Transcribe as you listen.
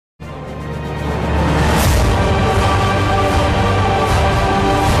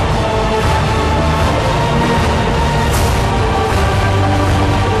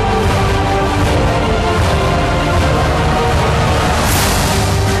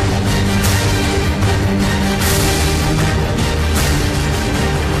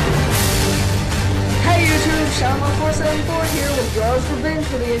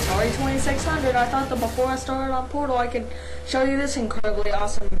for the Atari 2600. I thought that before I started on Portal I could show you this incredibly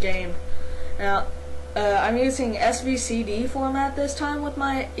awesome game. Now, I'm using SVCD format this time with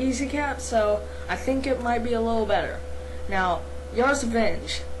my EasyCap, so I think it might be a little better. Now, Yars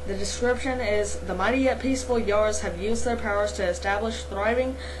Avenge. The description is, the mighty yet peaceful Yars have used their powers to establish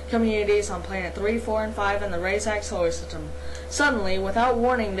thriving communities on planet 3, 4, and 5 in the Razak solar system. Suddenly, without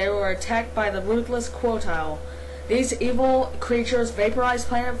warning, they were attacked by the ruthless Qotile. These evil creatures vaporized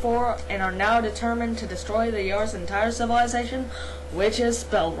Planet 4 and are now determined to destroy the Yars' entire civilization, which is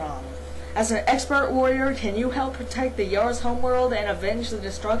spelled wrong. As an expert warrior, can you help protect the Yars' homeworld and avenge the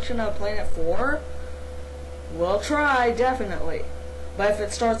destruction of Planet 4? We'll try, definitely. But if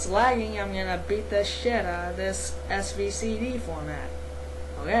it starts lagging, I'm gonna beat the shit out of this SVCD format.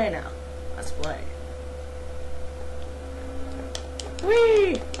 Okay, now, let's play.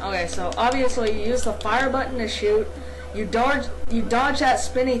 Whee! Okay, so obviously you use the fire button to shoot. You dodge that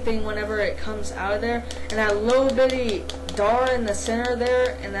spinny thing whenever it comes out of there, and that little bitty dar in the center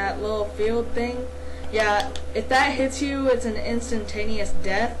there, and that little field thing. Yeah, if that hits you, it's an instantaneous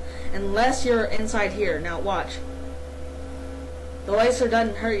death, unless you're inside here. Now watch. The laser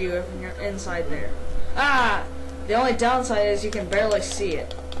doesn't hurt you if you're inside there. Ah! The only downside is you can barely see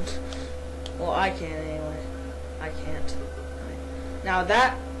it. Well, I can anyway. I can't. Now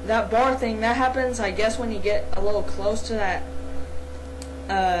that bar thing, that happens, I guess, when you get a little close to that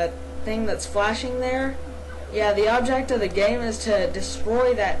thing that's flashing there. Yeah, the object of the game is to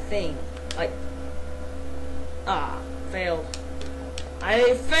destroy that thing. Like, failed.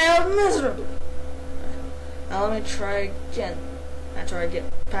 I failed miserably. Now let me try again. After I get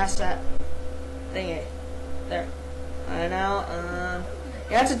past that thingy. There. Now,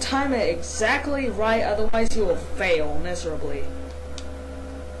 you have to time it exactly right, otherwise you will fail miserably.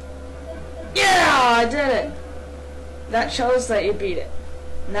 Yeah, I did it! That shows that you beat it.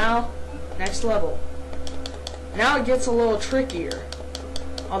 Now, next level. Now it gets a little trickier,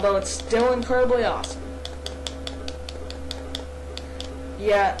 although it's still incredibly awesome.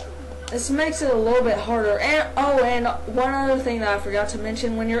 Yeah, this makes it a little bit harder. And oh, and one other thing that I forgot to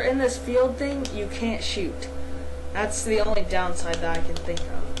mention, when you're in this field thing, you can't shoot. That's the only downside that I can think of.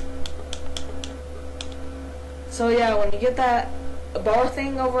 So yeah, when you get that bar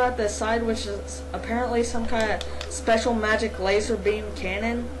thing over at the side, which is apparently some kind of special magic laser beam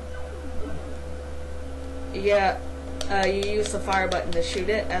cannon, yeah, you use the fire button to shoot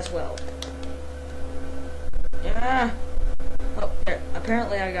it as well. Yeah. Oh, there.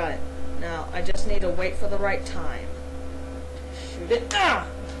 Apparently I got it. Now, I just need to wait for the right time. Shoot it. Ah!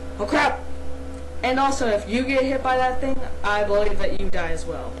 Oh crap! And also, if you get hit by that thing, I believe that you die as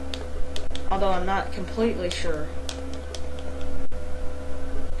well. Although I'm not completely sure.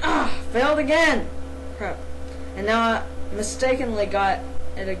 Failed again! Crap. And now I mistakenly got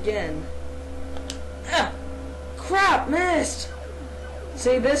it again. Crap! Missed!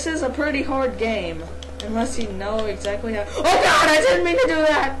 See, this is a pretty hard game. Unless you know exactly how— oh god! I didn't mean to do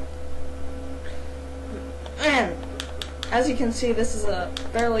that! Man! As you can see, this is a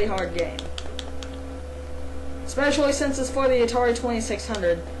fairly hard game. Especially since it's for the Atari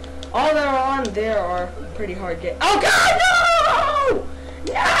 2600. All that are on there are pretty hard games. Oh god! No!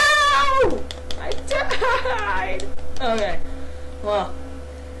 No! I died! Okay. Well,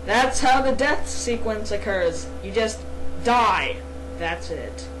 that's how the death sequence occurs. You just die. That's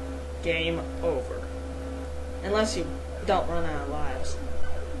it. Game over. Unless you don't run out of lives.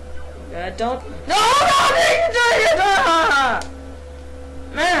 Don't— no!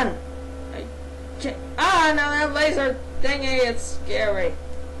 Man! I can't— no, that laser thingy, it's scary.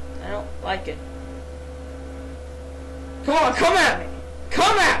 I don't like it. Come on, come at me!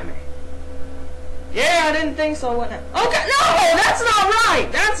 Come at me! Yeah, I didn't think so. What? Okay, no! That's not right!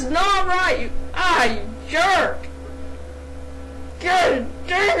 That's not right! You jerk! God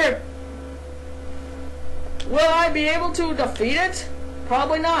dang it! Will I be able to defeat it?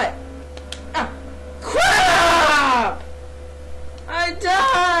 Probably not. Crap! I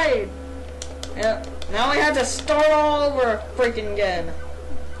died! Yep. Now we have to start all over freaking again.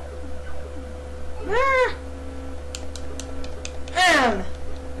 Man!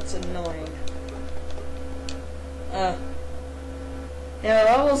 That's annoying. Yeah,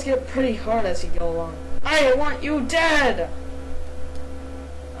 levels get pretty hard as you go along. I want you dead!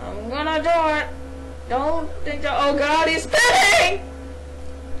 I'm gonna do it! Don't think that— oh god, he's spinning!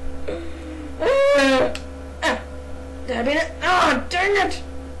 Did I beat it? Oh, dang it!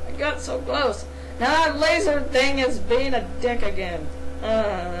 I got so close. Now that laser thing is being a dick again.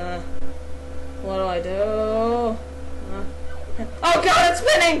 What do I do? Oh god, it's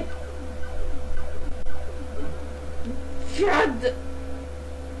spinning! God.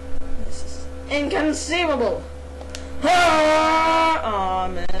 Inconceivable! Ah! Oh,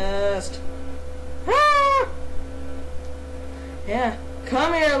 missed. Ah! Yeah,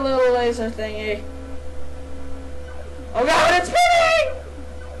 come here, little laser thingy. Oh god, it's spinning!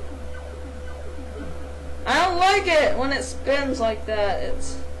 I don't like it when it spins like that.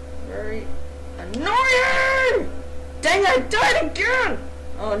 It's very annoying! Dang, I died again!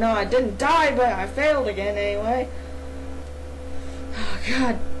 Oh no, I didn't die, but I failed again anyway. Oh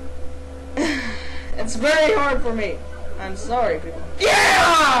god. It's very hard for me. I'm sorry, people.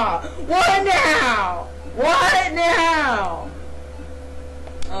 Yeah! What now? What now?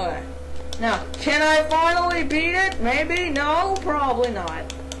 Okay. Now, can I finally beat it? Maybe? No? Probably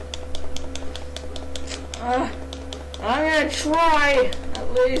not. I'm gonna try,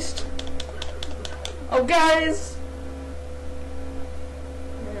 at least. Oh, guys!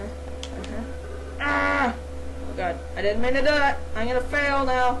 Ah! Oh god, I didn't mean to do that. I'm gonna fail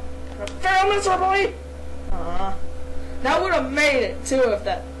now. I'm gonna fail miserably! That would have made it too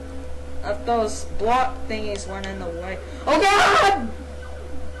if those block thingies weren't in the way. Oh god!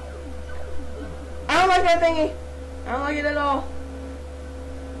 I don't like that thingy. I don't like it at all.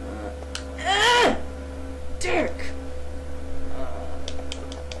 Dick!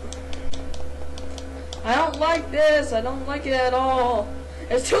 I don't like this. I don't like it at all.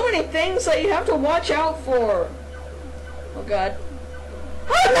 There's too many things that you have to watch out for. Oh god.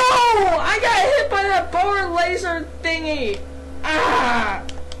 Oh no! I got hit by that bar laser thingy! Ah!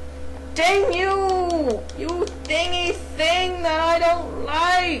 Dang you! You thingy thing that I don't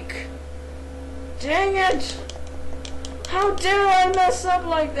like! Dang it! How dare I mess up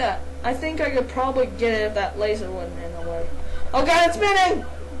like that? I think I could probably get it if that laser wasn't in the way. Oh god, it's spinning!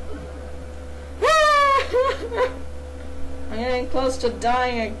 I'm getting close to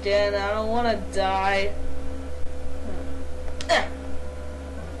dying again. I don't want to die.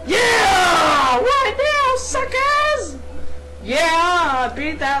 Yeah! Right now, suckers! Yeah, I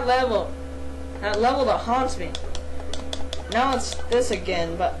beat that level. That level that haunts me. Now it's this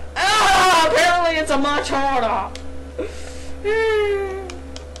again, but apparently it's a much harder.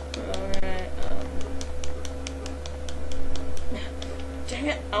 Alright, dang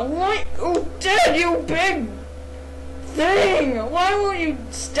it, I want you dead, you big thing! Why won't you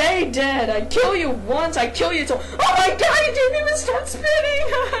stay dead? I kill you once, I kill you twice. Oh my god, you didn't even start spinning!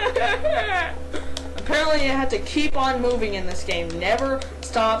 Apparently you have to keep on moving in this game. Never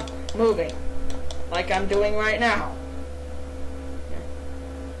stop moving. Like I'm doing right now.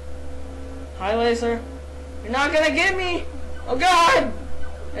 Hi, laser. You're not gonna get me! Oh god!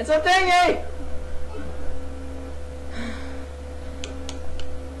 It's a thingy!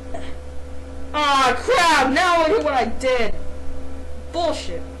 Ah, crap! Now look at what I did!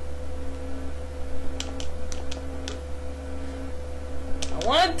 Bullshit. I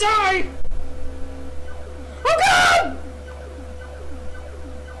wanna die! Oh god!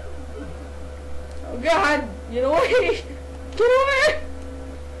 Oh god! Get away! Get away!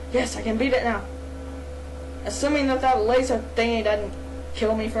 Yes, I can beat it now. Assuming that laser thingy doesn't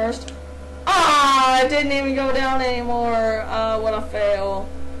kill me first. Ah! It didn't even go down anymore. What a fail.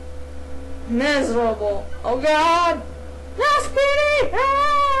 Miserable. Oh god! No, Speedy!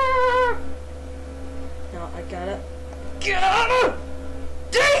 Ah! No, I gotta.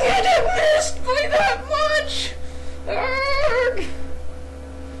 Dang it! It missed by that much! Arrgh!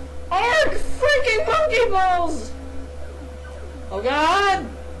 Arrgh! Freaking monkey balls! Oh god!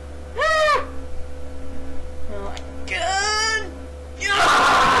 Ah! Oh my god!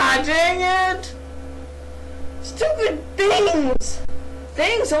 Ah! Dang it! Stupid things!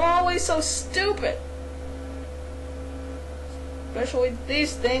 Things are always so stupid. Especially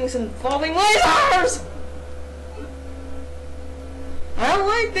these things involving lasers! I don't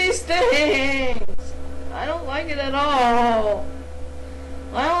like these things! I don't like it at all.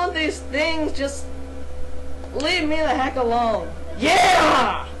 Why don't these things just leave me the heck alone?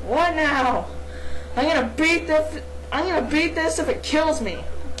 Yeah! What now? I'm gonna beat this. I'm gonna beat this if it kills me.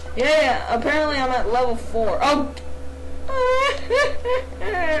 Yeah, apparently I'm at level 4. Oh!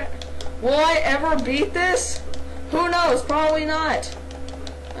 Will I ever beat this? Who knows? Probably not.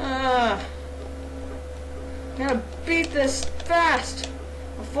 I'm gonna beat this fast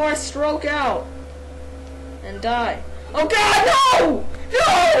before I stroke out and die. Oh god, no!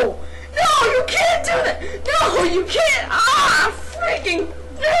 No! No, you can't do that! No, you can't! Ah! Freaking...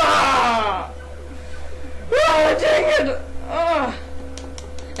 Ah! Oh, dang it! Ah!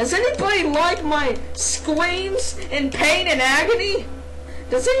 Does anybody like my screams in pain and agony?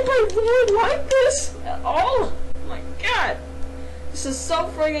 Does anybody really like this at all? Oh my god. This is so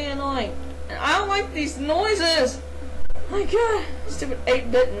friggin' annoying. And I don't like these noises. Oh my god. Stupid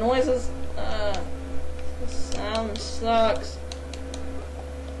 8-bit noises. This sound sucks.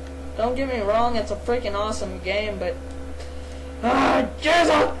 Don't get me wrong, it's a freaking awesome game, but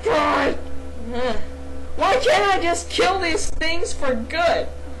Jesus Christ! Why can't I just kill these things for good?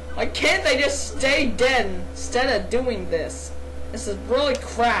 Why can't they just stay dead instead of doing this? This is really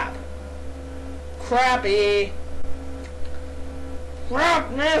crap. Crappy.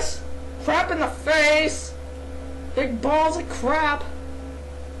 Crapness! Crap in the face! Big balls of crap!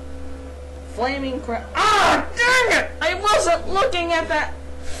 Flaming crap. Ah! Dang it! I wasn't looking at that!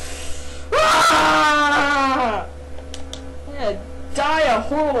 Ah! I'm gonna die a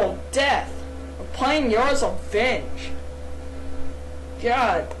horrible death. I'm playing Yars Revenge.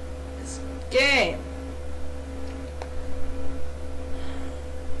 God. This game.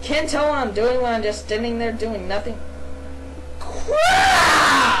 Can't tell what I'm doing when I'm just standing there doing nothing.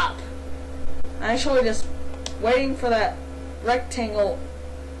 Crap! I'm actually just waiting for that rectangle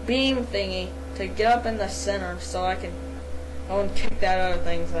beam thingy to get up in the center so I can go and kick that other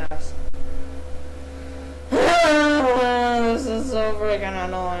thing's ass. This is so freaking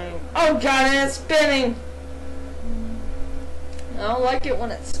annoying. Oh god, and it's spinning! I don't like it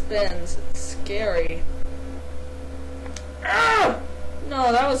when it spins. It's scary. Ah!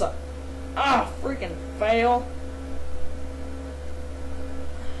 No, that was a freaking fail.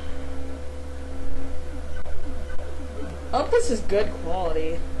 I hope this is good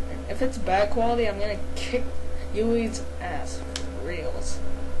quality. If it's bad quality, I'm gonna kick Yui's ass for reals.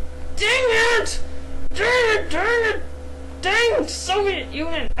 Dang it! Dang it! Dang it! Dang Soviet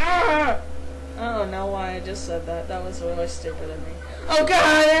Union! Ah! I don't know why I just said that. That was really stupid of me. Oh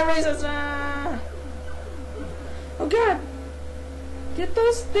god! Everybody's oh god! Get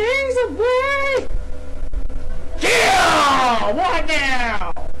those things away! Yeah! What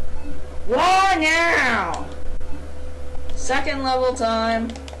now? What now? Second level time.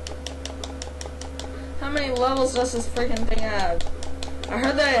 How many levels does this freaking thing have? I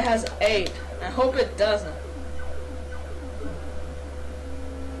heard that it has 8. I hope it doesn't.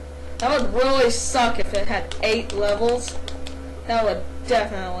 That would really suck if it had 8 levels. That would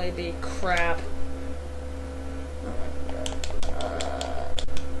definitely be crap.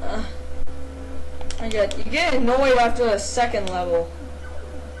 My god, you get annoyed after the second level.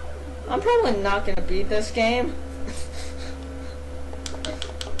 I'm probably not gonna beat this game.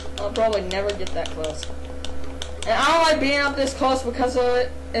 I'll probably never get that close. And I don't like being up this close because of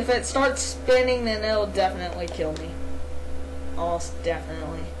it. If it starts spinning, then it'll definitely kill me. Almost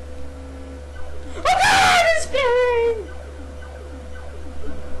definitely. Oh god, it's spinning!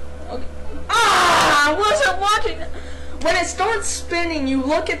 Okay. Ah! I wasn't watching. When it starts spinning, you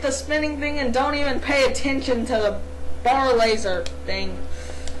look at the spinning thing and don't even pay attention to the bar laser thing.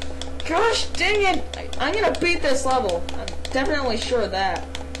 Gosh dang it! I'm gonna beat this level. I'm definitely sure of that.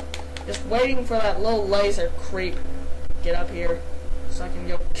 Just waiting for that little laser creep to get up here so I can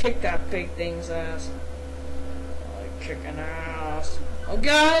go kick that big thing's ass. Like kicking ass. Oh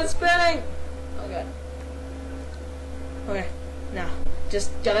god, it's spinning! Oh god. Okay, now,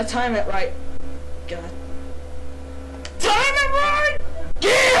 just gotta time it right. God. Time it right!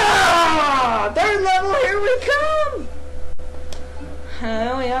 Yeah! Third level, here we come! I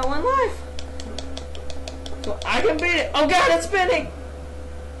only got 1 life. So I can beat it. Oh god, it's spinning!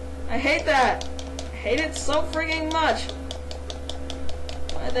 I hate that. I hate it so freaking much.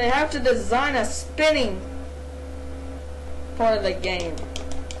 Why do they have to design a spinning part of the game?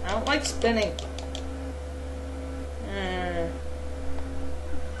 I don't like spinning.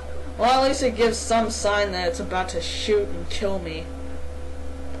 Well, at least it gives some sign that it's about to shoot and kill me.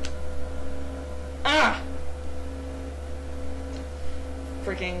 Ah!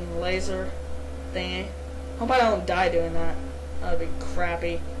 Freaking laser thingy. Hope I don't die doing that. That would be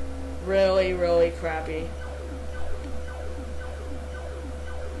crappy. Really, really crappy.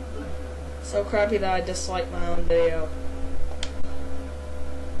 So crappy that I dislike my own video.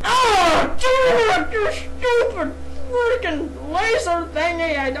 Oh, dude, you stupid freaking laser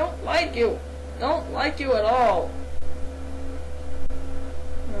thingy! I don't like you. Don't like you at all.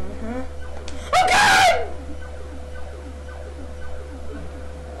 Oh god!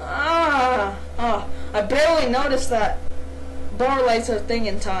 I barely noticed that bar laser thing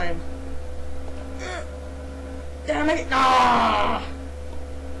in time. Damn it! Ah!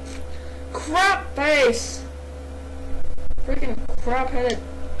 Crap face! Freaking crap-headed.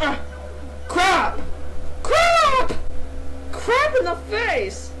 Crap! Crap! Crap in the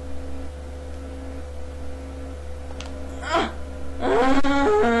face! I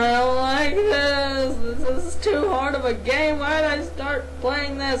don't like this. This is too hard of a game. Why did I start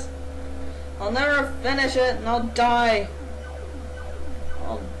playing this? I'll never finish it and I'll die.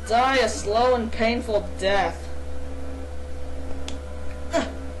 I'll Die a slow and painful death.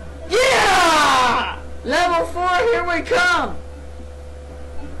 Yeah! Level 4, here we come!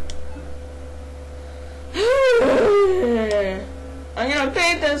 I'm gonna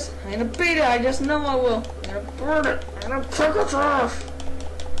beat this! I'm gonna beat it, I just know I will. I'm gonna burn it! I'm gonna cook it off!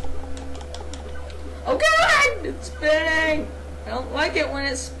 Oh god! It's spinning! I don't like it when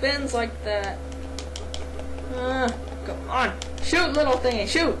it spins like that. Come on! Shoot, little thingy!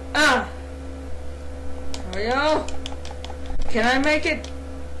 Shoot! There we go! Can I make it?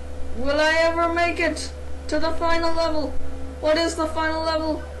 Will I ever make it to the final level? What is the final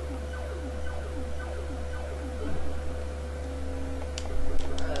level?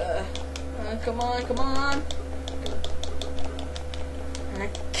 Come on, come on! And I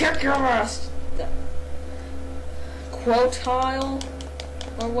kick your ass! Qotile?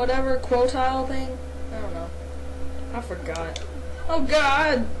 Or whatever, Qotile thing? I don't know. I forgot. Oh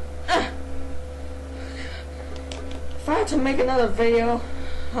god! If I had to make another video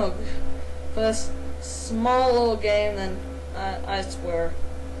for this small little game, then I swear,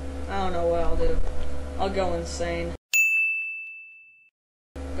 I don't know what I'll do. I'll go insane.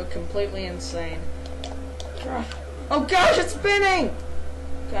 Go completely insane. Oh gosh, it's spinning!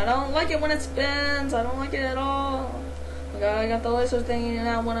 I don't like it when it spins. I don't like it at all. Oh god, I got the laser thingy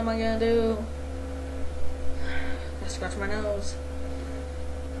now. What am I gonna do? I scratch my nose.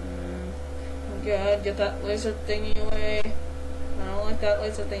 Oh god, get that laser thingy away. I don't like that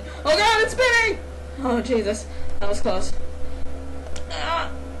laser thing. Oh god, it's spinning! Oh Jesus, that was close.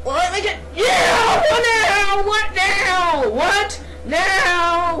 Will I make it? Yeah! What now? What now? What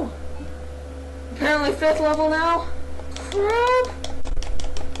now? Apparently 5th level now. Crap!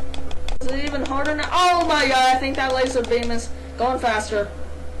 Is it even harder now? Oh my god, I think that laser beam is going faster.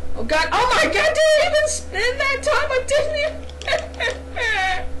 Oh god, oh my god, did it even spin that time? I didn't even...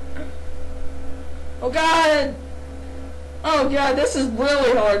 Oh god! Oh god, this is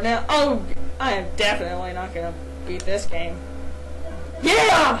really hard now. Oh, I am definitely not gonna beat this game.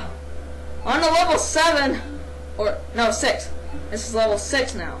 Yeah! On to level 7! Or, no, 6. This is level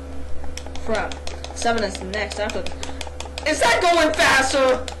 6 now. Crap. 7 is next after... Is that going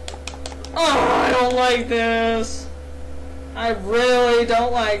faster? Oh, I don't like this. I really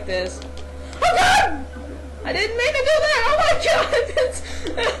don't like this. Oh god! I didn't mean to do that! Oh my god! It's,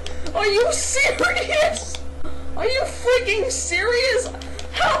 are you serious? Are you freaking serious?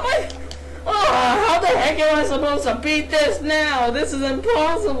 How am I... Oh, how the heck am I supposed to beat this now? This is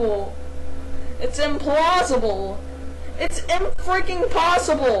impossible. It's implausible. It's freaking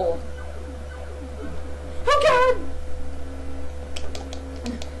possible. Oh god!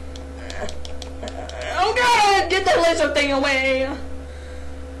 Oh god! Get that laser thing away! I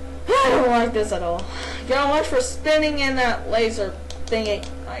don't like this at all. Gotta watch for spinning in that laser thingy.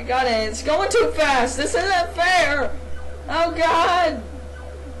 I got it. It's going too fast. This isn't fair. Oh god!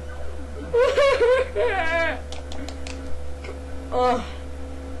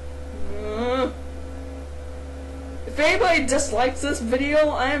 If anybody dislikes this video,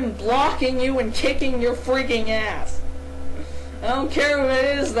 I am blocking you and kicking your freaking ass. I don't care who it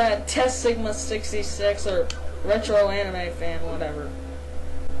is, that Test Sigma 66 or retro anime fan, whatever.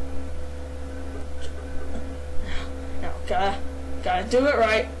 Now, gotta do it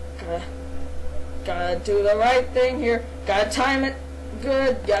right. Gotta do the right thing here. Gotta time it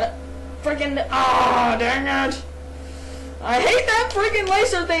good. Gotta freaking... Oh, dang it! I hate that freaking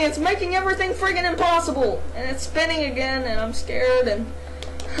laser thing. It's making everything freaking impossible. And it's spinning again, and I'm scared and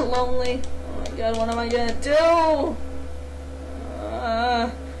lonely. Oh my god, what am I gonna do? How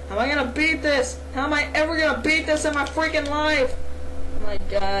am I gonna beat this? How am I ever gonna beat this in my freaking life? Oh my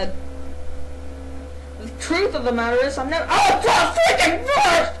god. The truth of the matter is, I'm never... Oh, God, freaking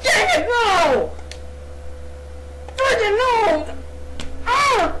God! Dang it, no! Freaking no!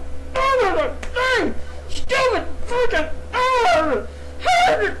 Oh! Oh, dang! Stupid freaking... Oh!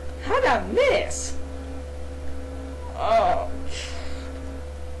 How'd I miss? Oh.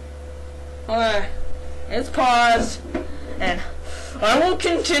 Okay. It's paused. And I will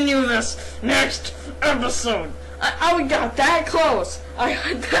continue this next episode. I got that close. I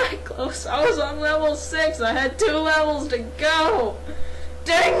got that close. I was on level 6. I had 2 levels to go.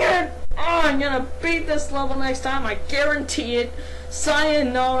 Dang it! Oh, I'm gonna beat this level next time. I guarantee it.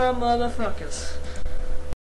 Sayonara, motherfuckers.